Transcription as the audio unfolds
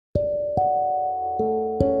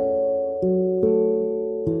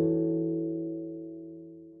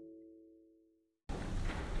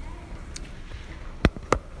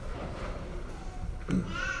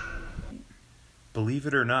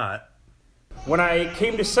believe it or not, when I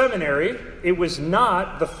came to seminary, it was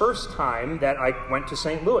not the first time that I went to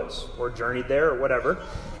St. Louis or journeyed there or whatever.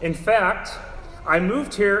 In fact, I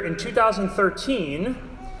moved here in 2013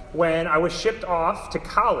 when I was shipped off to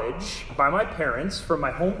college by my parents from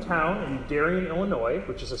my hometown in Darien, Illinois,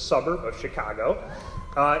 which is a suburb of Chicago,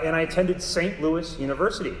 and I attended St. Louis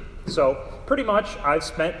University. So pretty much I've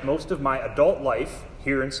spent most of my adult life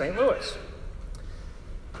here in St. Louis.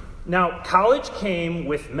 Now, college came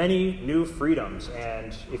with many new freedoms,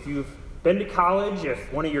 and if you've been to college,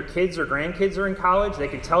 if one of your kids or grandkids are in college, they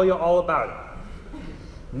can tell you all about it.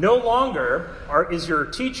 No longer is your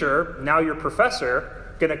teacher, now your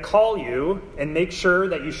professor, going to call you and make sure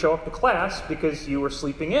that you show up to class because you were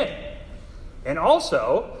sleeping in. And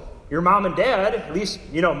also, your mom and dad, at least,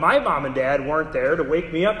 my mom and dad weren't there to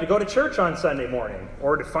wake me up to go to church on Sunday morning,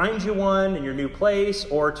 or to find you one in your new place,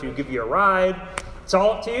 or to give you a ride. It's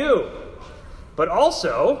all up to you. But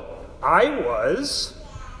also, I was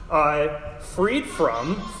freed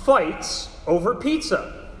from fights over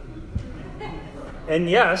pizza. And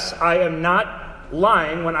yes, I am not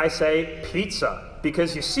lying when I say pizza,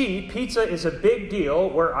 because you see, pizza is a big deal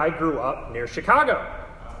where I grew up near Chicago.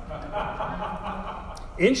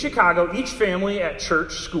 In Chicago, each family at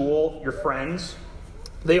church, school, your friends,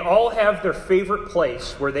 they all have their favorite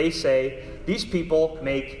place where they say, these people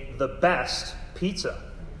make the best pizza.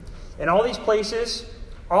 And all these places,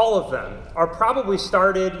 all of them, are probably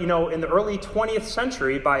started, in the early 20th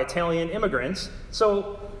century by Italian immigrants.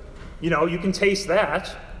 So, you can taste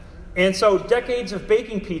that. And so decades of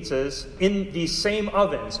baking pizzas in these same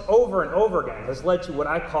ovens over and over again has led to what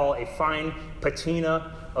I call a fine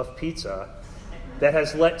patina of pizza that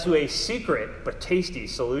has led to a secret but tasty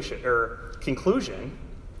solution or conclusion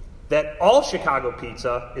that all Chicago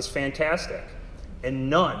pizza is fantastic and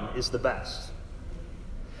none is the best.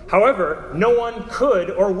 However, no one could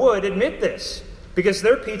or would admit this because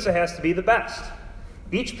their pizza has to be the best.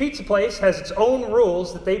 Each pizza place has its own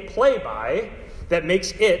rules that they play by that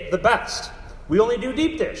makes it the best. We only do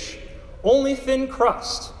deep dish, only thin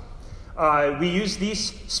crust. We use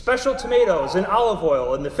these special tomatoes and olive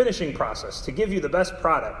oil in the finishing process to give you the best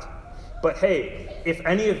product. But hey, if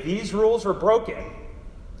any of these rules were broken,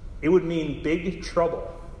 it would mean big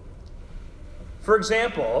trouble. For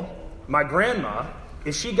example, my grandma,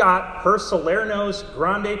 if she got her Salerno's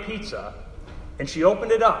Grande pizza and she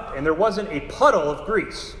opened it up and there wasn't a puddle of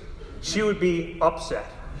grease, she would be upset.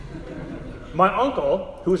 My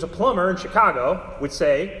uncle, who was a plumber in Chicago, would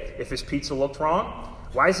say, if his pizza looked wrong,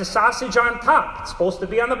 why is the sausage on top? It's supposed to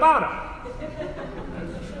be on the bottom.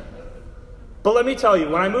 But let me tell you,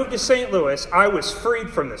 when I moved to St. Louis, I was freed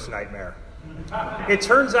from this nightmare. It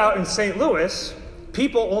turns out in St. Louis,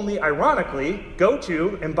 people only ironically go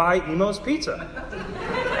to and buy Emo's Pizza.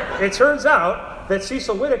 It turns out that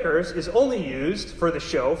Cecil Whitaker's is only used for the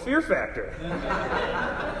show Fear Factor.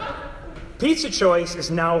 Pizza choice is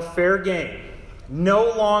now fair game. No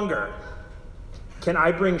longer can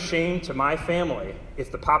I bring shame to my family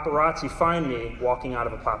if the paparazzi find me walking out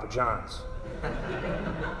of a Papa John's.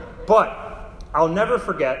 But I'll never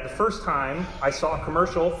forget the first time I saw a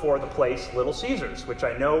commercial for the place Little Caesars, which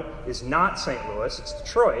I know is not St. Louis, it's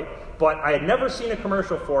Detroit, but I had never seen a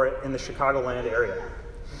commercial for it in the Chicagoland area.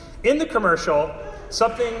 In the commercial,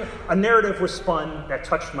 a narrative was spun that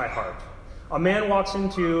touched my heart. A man walks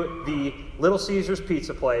into the Little Caesars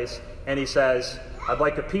pizza place and he says, "I'd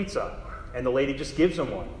like a pizza." And the lady just gives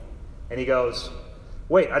him one. And he goes,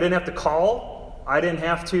 "Wait, I didn't have to call? I didn't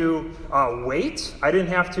have to wait? I didn't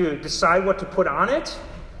have to decide what to put on it?"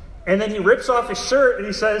 And then he rips off his shirt and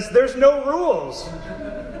he says, "There's no rules."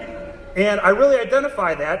 And I really identify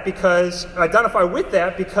with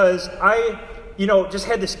that because I, just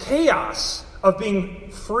had this chaos of being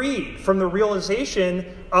freed from the realization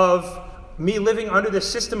of me living under this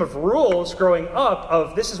system of rules growing up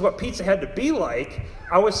of this is what pizza had to be like.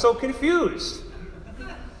 I was so confused.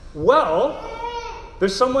 Well,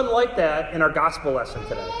 there's someone like that in our gospel lesson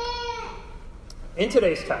today. In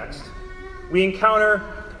today's text, we encounter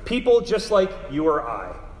people just like you or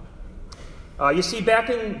I. You see, back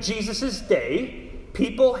in Jesus' day,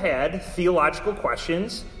 people had theological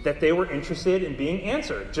questions that they were interested in being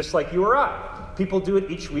answered, just like you or I. People do it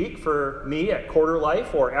each week for me at Quarter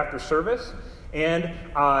Life or after service. And,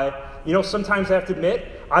 sometimes I have to admit,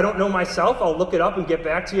 I don't know myself. I'll look it up and get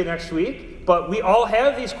back to you next week. But we all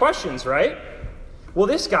have these questions, right? Well,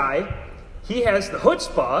 this guy, he has the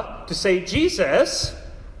chutzpah to say, "Jesus,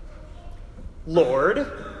 Lord,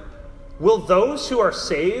 will those who are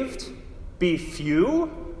saved be few?"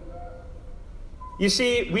 You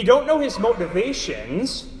see, we don't know his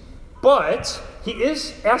motivations, but he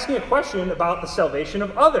is asking a question about the salvation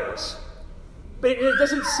of others. But it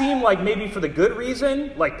doesn't seem like maybe for the good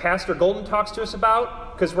reason, like Pastor Golden talks to us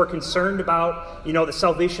about, because we're concerned about, the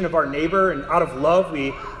salvation of our neighbor, and out of love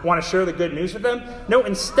we want to share the good news with them. No,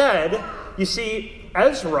 instead, you see,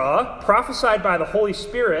 Ezra prophesied by the Holy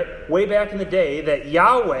Spirit way back in the day that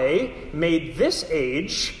Yahweh made this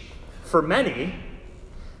age for many,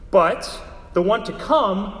 but the one to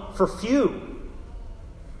come for few.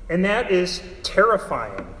 And that is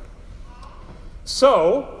terrifying.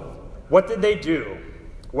 So, what did they do?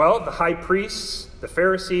 Well, the high priests, the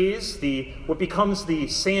Pharisees, what becomes the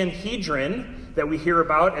Sanhedrin that we hear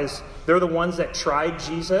about as they're the ones that tried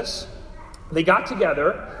Jesus, they got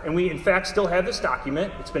together, and we in fact still have this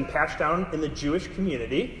document. It's been passed down in the Jewish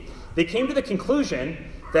community. They came to the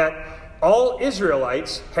conclusion that all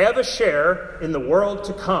Israelites have a share in the world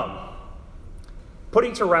to come.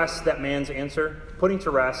 Putting to rest that man's answer, putting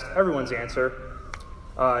to rest everyone's answer.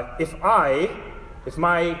 If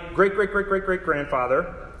my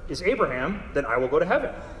great-great-great-great-great-grandfather is Abraham, then I will go to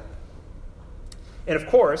heaven. And of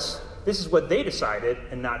course, this is what they decided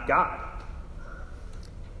and not God.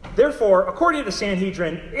 Therefore, according to the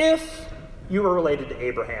Sanhedrin, if you were related to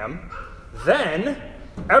Abraham, then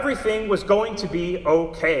everything was going to be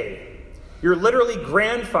okay. You're literally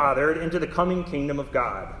grandfathered into the coming kingdom of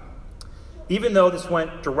God, even though this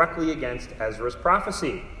went directly against Ezra's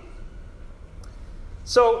prophecy.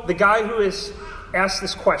 So the guy who is asked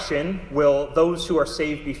this question, will those who are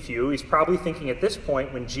saved be few? He's probably thinking at this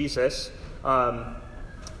point when Jesus, when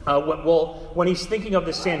he's thinking of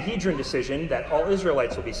the Sanhedrin decision that all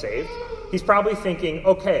Israelites will be saved, he's probably thinking,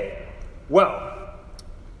 okay, well,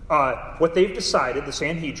 what they've decided, the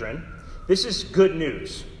Sanhedrin, this is good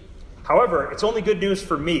news. However, it's only good news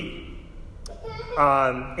for me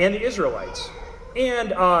and the Israelites.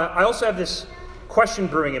 And I also have this question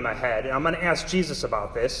brewing in my head, and I'm going to ask Jesus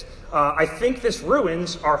about this. I think this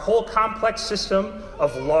ruins our whole complex system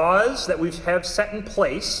of laws that we have set in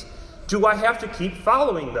place. Do I have to keep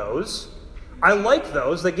following those? I like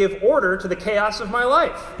those that give order to the chaos of my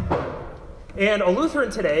life. And a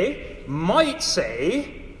Lutheran today might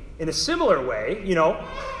say, in a similar way,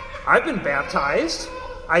 I've been baptized,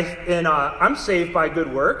 I'm saved by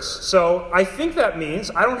good works, so I think that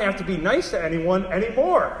means I don't have to be nice to anyone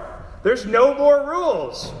anymore. There's no more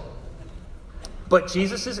rules. But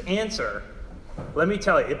Jesus' answer, let me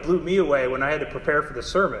tell you, it blew me away when I had to prepare for the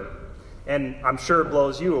sermon. And I'm sure it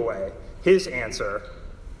blows you away. His answer,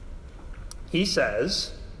 he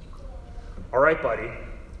says, all right, buddy,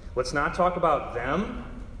 let's not talk about them,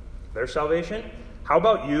 their salvation. How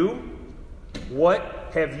about you? What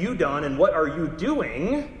have you done and what are you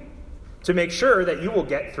doing to make sure that you will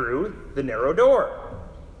get through the narrow door?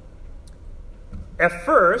 At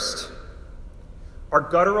first, our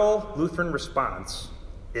guttural Lutheran response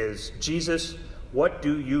is, Jesus, what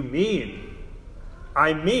do you mean?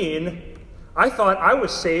 I thought I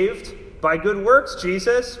was saved by good works,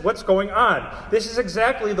 Jesus. What's going on? This is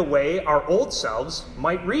exactly the way our old selves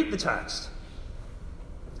might read the text.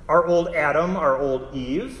 Our old Adam, our old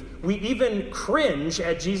Eve, we even cringe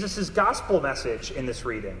at Jesus' gospel message in this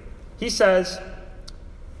reading. He says,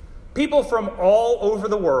 people from all over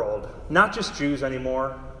the world, not just Jews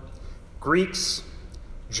anymore, Greeks,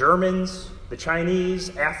 Germans, the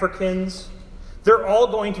Chinese, Africans, they're all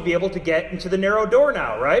going to be able to get into the narrow door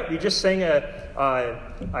now, right? We just sang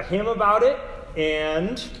a hymn about it,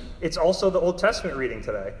 and it's also the Old Testament reading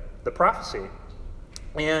today, the prophecy.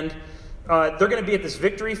 And they're going to be at this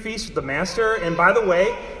victory feast with the Master. And by the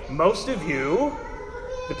way, most of you,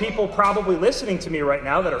 the people probably listening to me right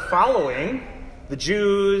now that are following, the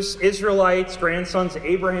Jews, Israelites, grandsons of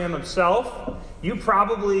Abraham himself, you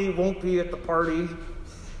probably won't be at the party.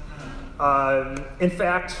 In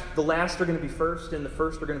fact, the last are going to be first and the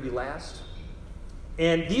first are going to be last.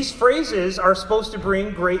 And these phrases are supposed to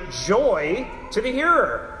bring great joy to the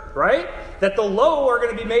hearer, right? That the low are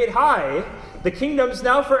going to be made high. The kingdom's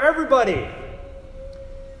now for everybody.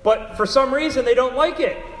 But for some reason, they don't like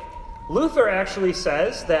it. Luther actually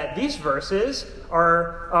says that these verses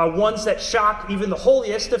are ones that shock even the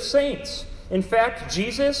holiest of saints. In fact,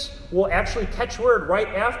 Jesus will actually catch word right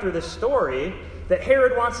after this story that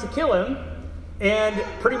Herod wants to kill him, and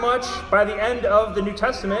pretty much by the end of the New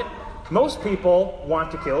Testament, most people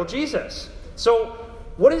want to kill Jesus. So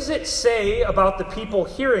what does it say about the people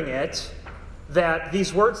hearing it that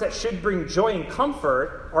these words that should bring joy and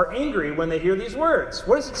comfort are angry when they hear these words?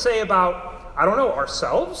 What does it say about,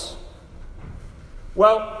 ourselves?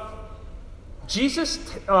 Well, Jesus,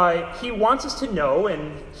 he wants us to know,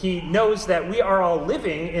 and he knows that we are all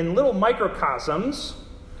living in little microcosms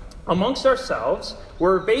amongst ourselves,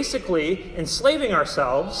 we're basically enslaving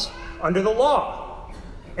ourselves under the law.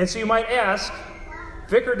 And so you might ask,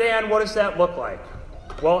 Vicar Dan, what does that look like?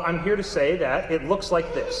 Well, I'm here to say that it looks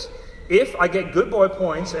like this. If I get good boy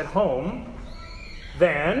points at home,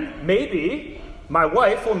 then maybe my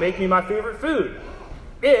wife will make me my favorite food.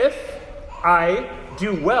 If I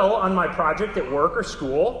do well on my project at work or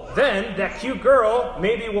school, then that cute girl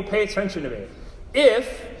maybe will pay attention to me.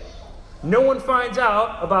 If no one finds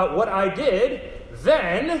out about what I did,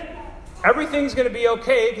 then everything's going to be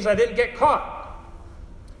okay because I didn't get caught.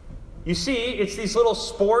 You see, it's these little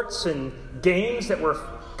sports and games that we're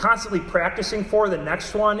constantly practicing for the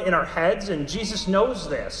next one in our heads, and Jesus knows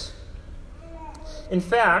this. In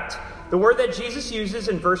fact, the word that Jesus uses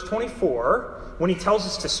in verse 24, when he tells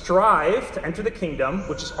us to strive to enter the kingdom,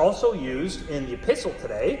 which is also used in the epistle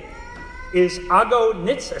today, is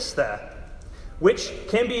agonizeste, which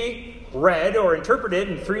can be read or interpreted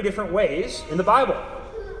in 3 different ways in the Bible.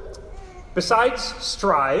 Besides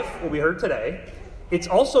strive, what we heard today, it's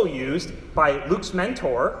also used by Luke's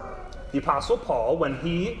mentor, the Apostle Paul, when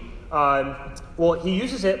he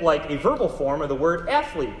uses it like a verbal form of the word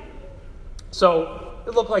athlete. So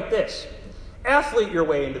it looked like this. Athlete your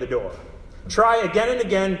way into the door. Try again and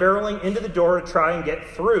again, barreling into the door to try and get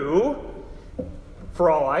through, for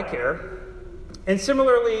all I care. And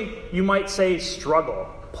similarly, you might say struggle.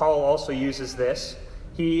 Paul also uses this.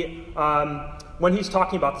 When he's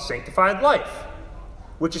talking about the sanctified life,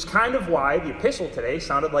 which is kind of why the epistle today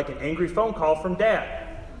sounded like an angry phone call from Dad.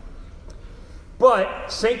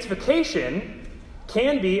 But sanctification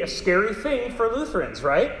can be a scary thing for Lutherans,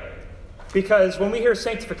 right? Because when we hear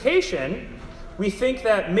sanctification, we think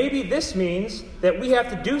that maybe this means that we have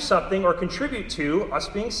to do something or contribute to us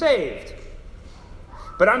being saved.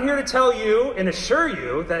 But I'm here to tell you and assure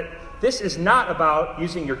you that this is not about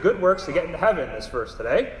using your good works to get into heaven, this verse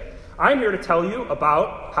today. I'm here to tell you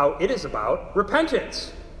about how it is about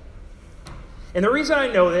repentance. And the reason I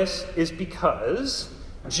know this is because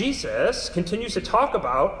Jesus continues to talk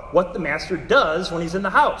about what the Master does when he's in the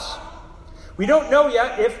house. We don't know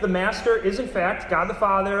yet if the Master is in fact God the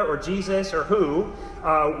Father or Jesus or who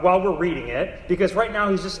while we're reading it, because right now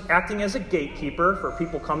he's just acting as a gatekeeper for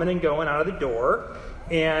people coming and going out of the door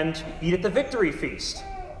and eat at the victory feast.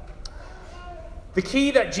 The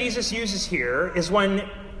key that Jesus uses here is when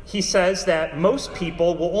he says that most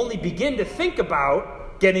people will only begin to think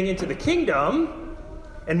about getting into the kingdom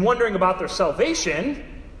and wondering about their salvation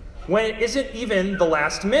when it isn't even the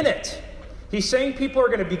last minute. He's saying people are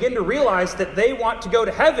going to begin to realize that they want to go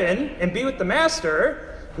to heaven and be with the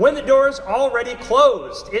Master when the door is already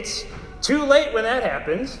closed. It's too late when that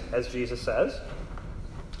happens, as Jesus says.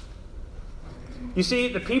 You see,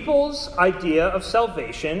 the people's idea of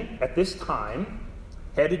salvation at this time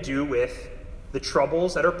had to do with the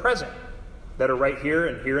troubles that are present, that are right here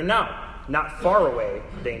and now, not far away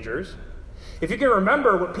dangers. If you can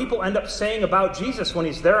remember what people end up saying about Jesus when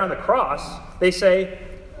he's there on the cross, they say,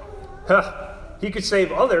 he could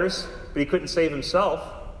save others, but he couldn't save himself.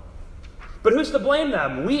 But who's to blame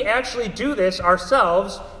them? We actually do this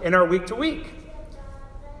ourselves in our week to week.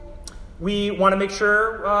 We want to make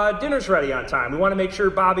sure dinner's ready on time. We want to make sure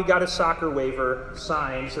Bobby got his soccer waiver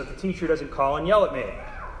signed so that the teacher doesn't call and yell at me.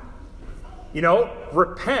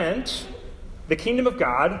 Repent. The kingdom of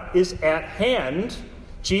God is at hand.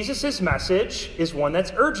 Jesus' message is one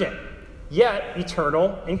that's urgent, yet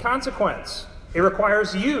eternal in consequence. It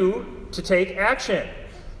requires you to take action.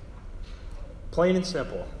 Plain and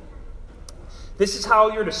simple. This is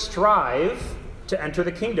how you're to strive to enter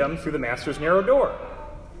the kingdom through the Master's narrow door.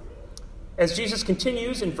 As Jesus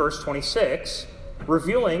continues in verse 26,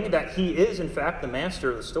 revealing that he is in fact the master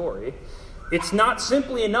of the story, it's not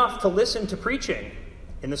simply enough to listen to preaching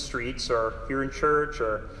in the streets or here in church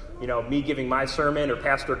or, me giving my sermon or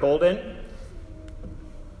Pastor Golden.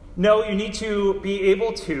 No, you need to be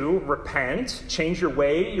able to repent, change your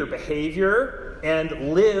way, your behavior,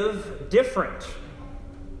 and live different.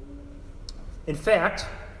 In fact,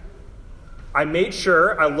 I made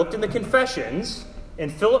sure I looked in the confessions,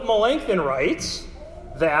 and Philip Melanchthon writes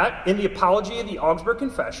that in the Apology of the Augsburg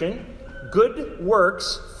Confession, good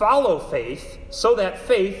works follow faith so that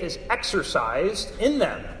faith is exercised in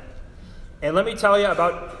them. And let me tell you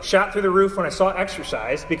about shot through the roof when I saw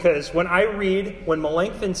exercise, because when I read when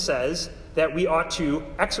Melanchthon says that we ought to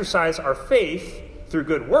exercise our faith through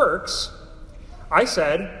good works, I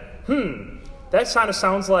said, that kind of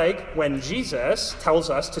sounds like when Jesus tells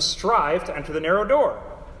us to strive to enter the narrow door.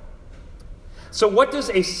 So what does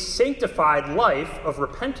a sanctified life of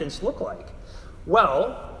repentance look like?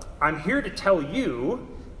 Well, I'm here to tell you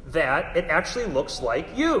that it actually looks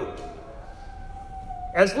like you.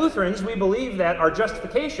 As Lutherans, we believe that our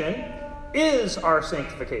justification is our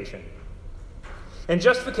sanctification. And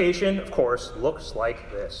justification, of course, looks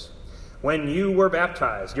like this. When you were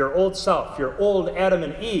baptized, your old self, your old Adam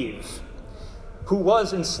and Eve, who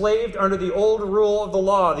was enslaved under the old rule of the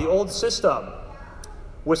law, the old system,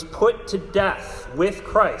 was put to death with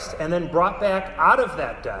Christ and then brought back out of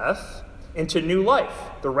that death into new life,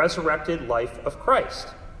 the resurrected life of Christ.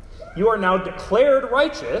 You are now declared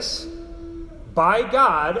righteous by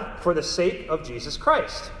God for the sake of Jesus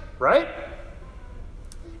Christ, right?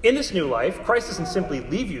 In this new life, Christ doesn't simply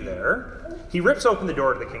leave you there. He rips open the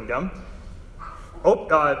door to the kingdom,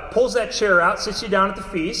 pulls that chair out, sits you down at the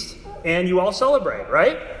feast, and you all celebrate,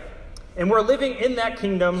 right? And we're living in that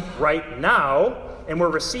kingdom right now, and we're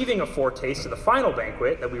receiving a foretaste of the final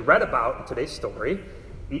banquet that we read about in today's story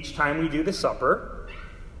each time we do the supper.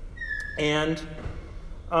 And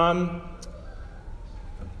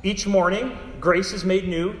each morning, grace is made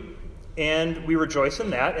new, and we rejoice in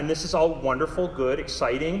that. And this is all wonderful, good,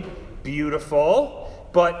 exciting, beautiful.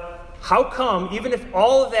 But how come, even if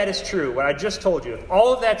all of that is true, what I just told you, if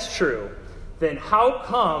all of that's true, then how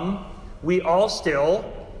come we all still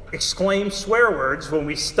exclaim swear words when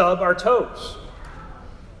we stub our toes?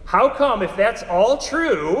 How come, if that's all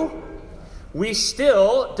true, we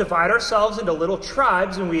still divide ourselves into little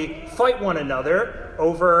tribes and we fight one another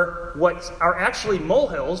over what are actually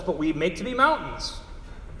molehills, but we make to be mountains?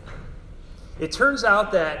 It turns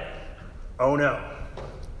out that, oh no,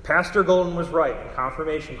 Pastor Golden was right in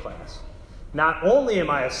confirmation class. Not only am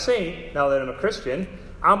I a saint now that I'm a Christian,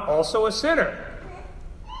 I'm also a sinner.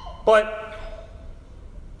 But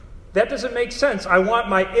that doesn't make sense. I want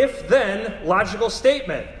my if-then logical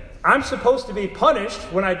statement. I'm supposed to be punished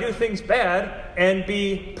when I do things bad and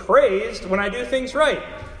be praised when I do things right.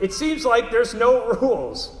 It seems like there's no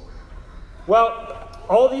rules. Well,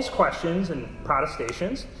 all these questions and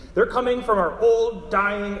protestations, they're coming from our old,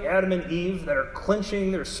 dying Adam and Eve that are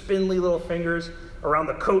clenching their spindly little fingers around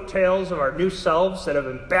the coattails of our new selves that have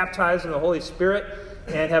been baptized in the Holy Spirit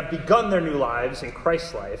and have begun their new lives in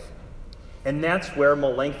Christ's life. And that's where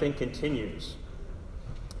Melanchthon continues.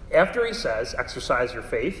 After he says, exercise your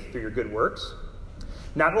faith through your good works,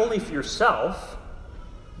 not only for yourself,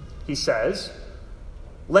 he says,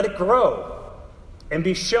 let it grow and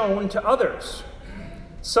be shown to others,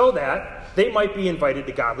 so that they might be invited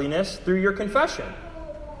to godliness through your confession.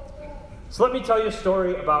 So let me tell you a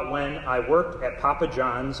story about when I worked at Papa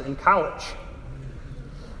John's in college.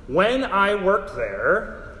 When I worked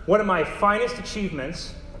there, one of my finest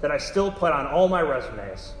achievements that I still put on all my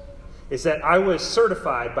resumes is that I was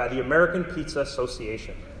certified by the American Pizza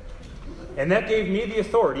Association. And that gave me the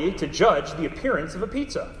authority to judge the appearance of a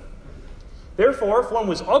pizza. Therefore, if one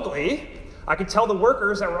was ugly, I could tell the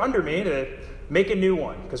workers that were under me to make a new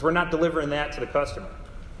one, because we're not delivering that to the customer.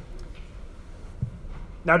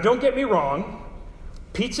 Now, don't get me wrong.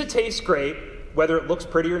 Pizza tastes great, whether it looks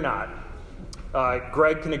pretty or not.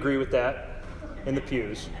 Greg can agree with that in the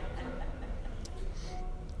pews.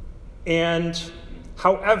 And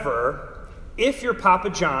however, if your Papa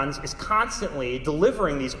John's is constantly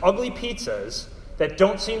delivering these ugly pizzas that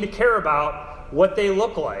don't seem to care about what they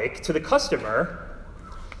look like to the customer,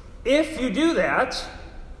 if you do that,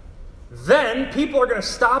 then people are going to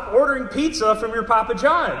stop ordering pizza from your Papa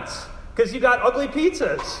John's because you got ugly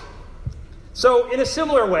pizzas. So in a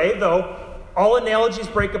similar way, though all analogies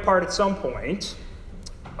break apart at some point,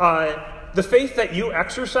 the faith that you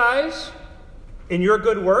exercise in your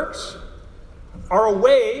good works are a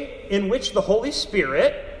way in which the Holy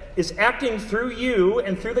Spirit is acting through you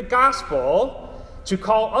and through the gospel to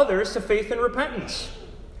call others to faith and repentance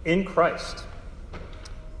in Christ.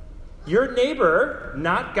 Your neighbor,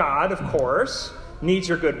 not God, of course, needs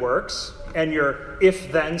your good works and your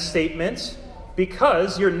if-then statements,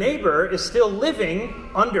 because your neighbor is still living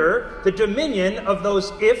under the dominion of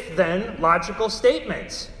those if-then logical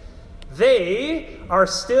statements. They are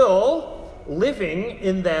still living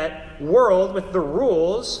in that world with the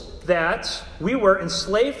rules that we were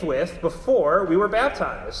enslaved with before we were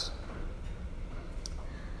baptized.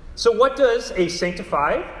 So what does a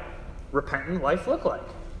sanctified, repentant life look like?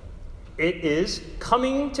 It is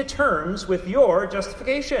coming to terms with your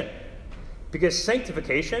justification, because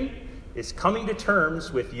sanctification is coming to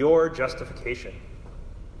terms with your justification.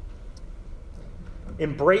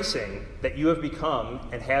 Embracing that you have become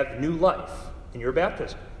and have new life in your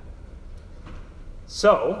baptism.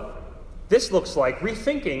 So, this looks like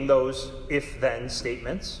rethinking those if-then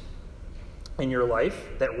statements in your life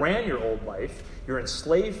that ran your old life, your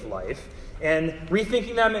enslaved life, and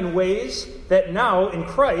rethinking them in ways that now in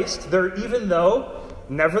Christ they're even though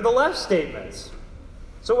nevertheless statements.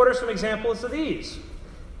 So what are some examples of these?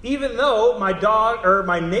 Even though my dog or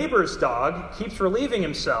my neighbor's dog keeps relieving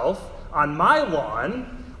himself on my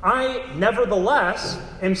lawn, I nevertheless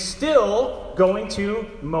am still going to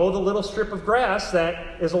mow the little strip of grass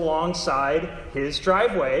that is alongside his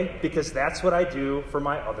driveway because that's what I do for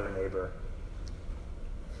my other neighbor.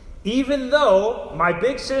 Even though my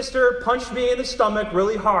big sister punched me in the stomach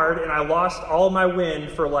really hard and I lost all my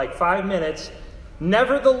wind for like 5 minutes,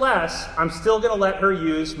 nevertheless, I'm still going to let her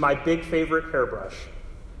use my big favorite hairbrush.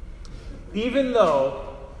 Even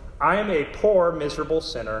though I am a poor, miserable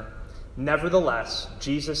sinner, nevertheless,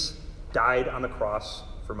 Jesus died on the cross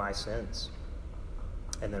for my sins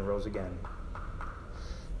and then rose again.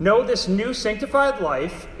 No, this new sanctified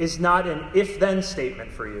life is not an if-then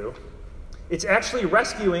statement for you. It's actually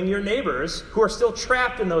rescuing your neighbors who are still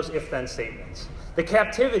trapped in those if-then statements, the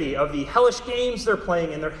captivity of the hellish games they're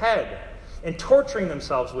playing in their head and torturing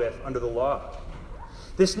themselves with under the law.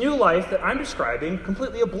 This new life that I'm describing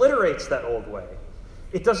completely obliterates that old way.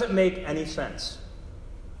 It doesn't make any sense.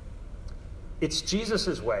 It's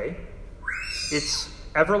Jesus' way. It's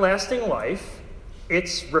everlasting life.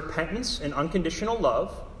 It's repentance and unconditional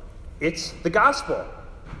love. It's the gospel.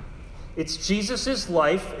 It's Jesus'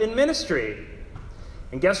 life in ministry.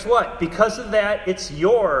 And guess what? Because of that, it's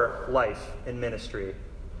your life in ministry.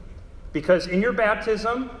 Because in your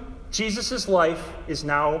baptism, Jesus' life is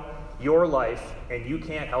now your life, and you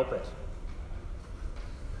can't help it.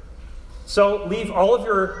 So leave all of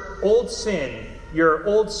your old sin, your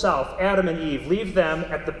old self, Adam and Eve, leave them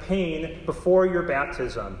at the pain before your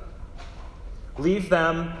baptism. Leave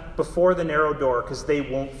them before the narrow door because they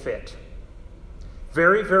won't fit.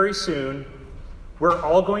 Very, very soon, we're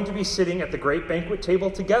all going to be sitting at the great banquet table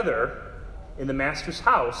together in the Master's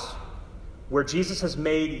house where Jesus has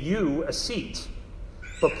made you a seat.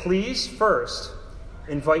 But please first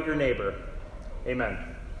invite your neighbor. Amen.